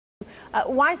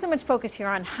Why so much focus here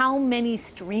on how many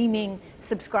streaming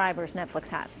subscribers Netflix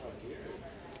has?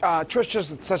 Trish,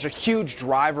 just such a huge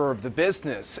driver of the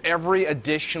business. Every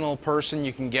additional person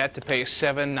you can get to pay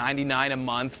 $7.99 a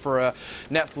month for a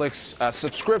Netflix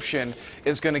subscription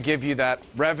is going to give you that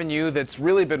revenue that's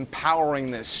really been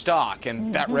powering this stock.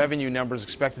 And that revenue number is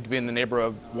expected to be in the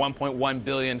neighborhood of $1.1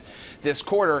 billion this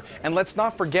quarter. And let's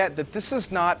not forget that this is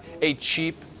not a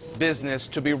cheap business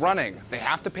to be running. They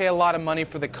have to pay a lot of money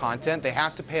for the content. They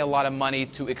have to pay a lot of money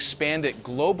to expand it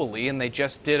globally, and they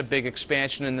just did a big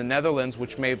expansion in the Netherlands,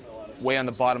 which may weigh on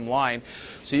the bottom line.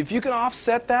 So if you can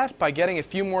offset that by getting a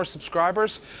few more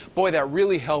subscribers, boy, that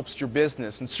really helps your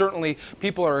business. And certainly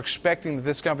people are expecting that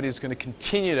this company is going to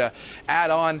continue to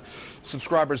add on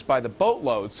subscribers by the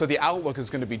boatload. So the outlook is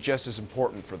going to be just as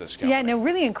important for this company. Yeah, no,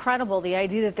 really incredible, the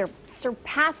idea that they're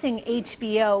surpassing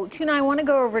HBO. Tuna, I want to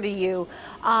go over to you.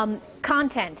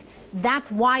 Content. That's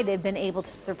why they've been able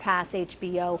to surpass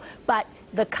HBO. But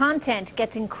the content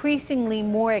gets increasingly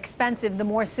more expensive the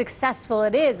more successful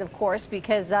it is, of course,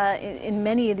 because in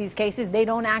many of these cases they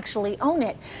don't actually own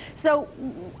it. So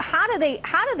how do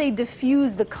they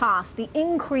diffuse the cost, the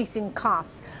increasing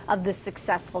costs of the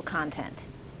successful content?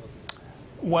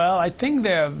 Well, I think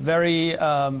they're very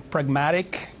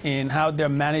pragmatic in how they're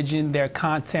managing their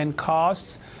content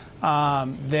costs.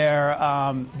 They're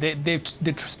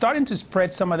starting to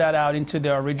spread some of that out into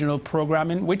their original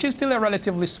programming, which is still a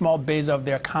relatively small base of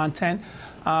their content.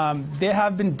 They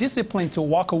have been disciplined to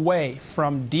walk away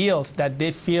from deals that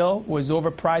they feel was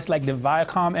overpriced, like the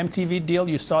Viacom MTV deal.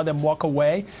 You saw them walk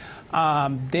away.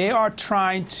 They are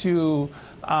trying to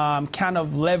kind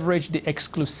of leverage the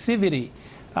exclusivity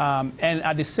and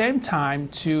at the same time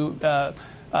to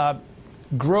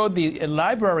grow the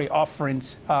library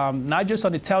offerings, not just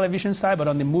on the television side, but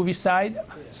on the movie side.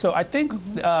 So I think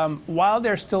while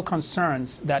there's still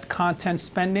concerns that content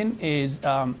spending is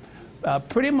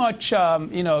pretty much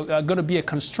going to be a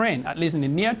constraint, at least in the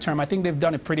near term, I think they've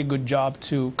done a pretty good job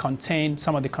to contain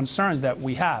some of the concerns that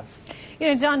we have. You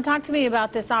know, John, talk to me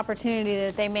about this opportunity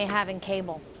that they may have in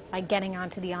cable by getting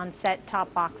onto the on-set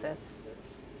top boxes.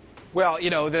 Well, you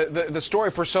know, the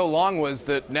story for so long was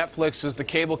that Netflix is the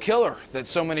cable killer, that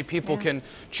so many people can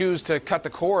choose to cut the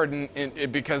cord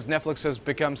because Netflix has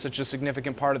become such a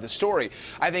significant part of the story.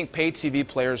 I think pay TV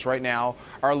players right now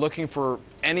are looking for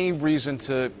any reason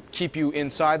to keep you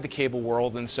inside the cable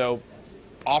world, and so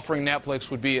offering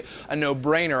Netflix would be a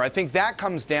no-brainer. I think that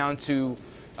comes down to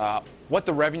what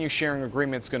the revenue sharing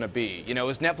agreement is going to be. You know,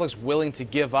 is Netflix willing to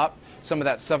give up some of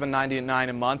that $7.99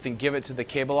 a month and give it to the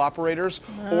cable operators?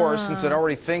 Or since it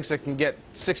already thinks it can get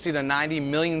 60 to 90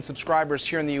 million subscribers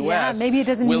here in the U.S., maybe it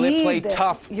doesn't will it play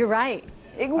tough? You're right.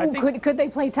 Could they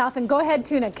play tough? And go ahead,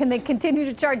 Tuna. Can they continue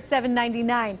to charge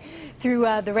 $7.99 through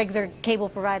the regular cable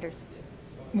providers?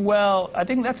 Well, I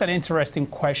think that's an interesting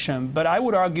question, but I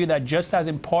would argue that just as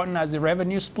important as the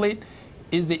revenue split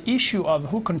is the issue of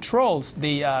who controls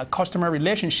the customer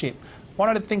relationship.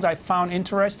 One of the things I found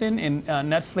interesting in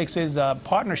Netflix's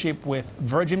partnership with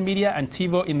Virgin Media and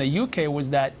TiVo in the UK was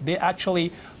that they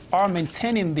actually are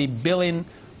maintaining the billing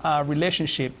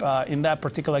relationship in that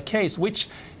particular case, which,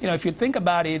 you know, if you think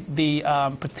about it, the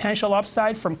potential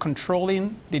upside from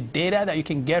controlling the data that you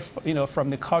can get, you know, from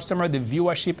the customer, the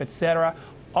viewership, etc.,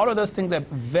 all of those things are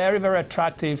very, very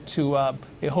attractive to a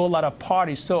whole lot of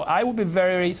parties. So I would be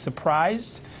very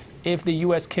surprised if the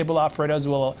U.S. cable operators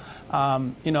will,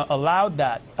 allow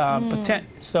that.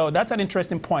 So that's an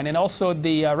interesting point. And also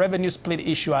the revenue split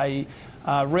issue, I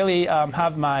really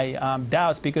have my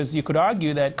doubts, because you could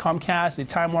argue that Comcast, the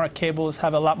Time Warner cables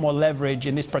have a lot more leverage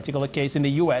in this particular case in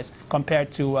the U.S.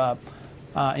 compared to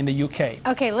in the UK.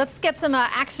 Okay, let's get some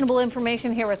actionable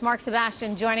information here with Mark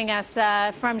Sebastian joining us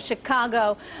from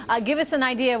Chicago. Give us an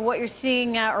idea of what you're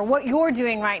seeing or what you're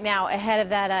doing right now ahead of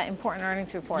that important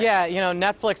earnings report. Yeah, you know,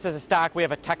 Netflix is a stock. We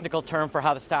have a technical term for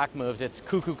how the stock moves. It's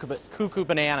cuckoo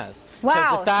bananas.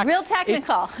 Wow, real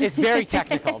technical. It's very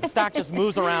technical. The stock just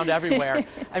moves around everywhere.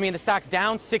 I mean, the stock's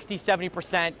down 60,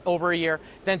 70% over a year,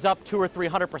 then it's up 200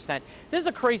 or 300%. This is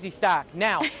a crazy stock.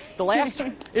 Now, the last,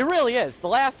 it really is. The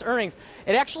last earnings,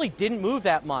 it actually didn't move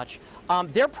that much.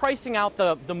 They're pricing out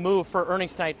the move for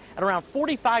earnings tonight at around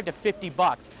 45 to 50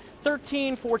 bucks,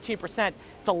 13, 14%. It's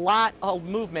a lot of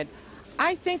movement.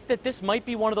 I think that this might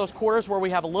be one of those quarters where we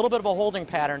have a little bit of a holding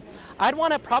pattern. I'd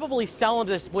want to probably sell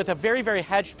into this with a very, very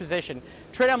hedged position.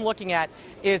 Trade I'm looking at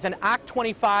is an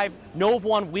OCT25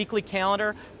 Nov1 weekly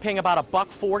calendar, paying about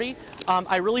 $1.40.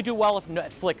 I really do well if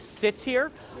Netflix sits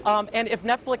here. And if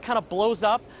Netflix kind of blows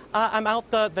up, I'm out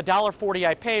the $1.40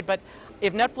 I paid. But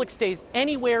if Netflix stays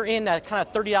anywhere in that kind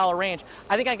of $30 range,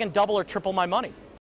 I think I can double or triple my money.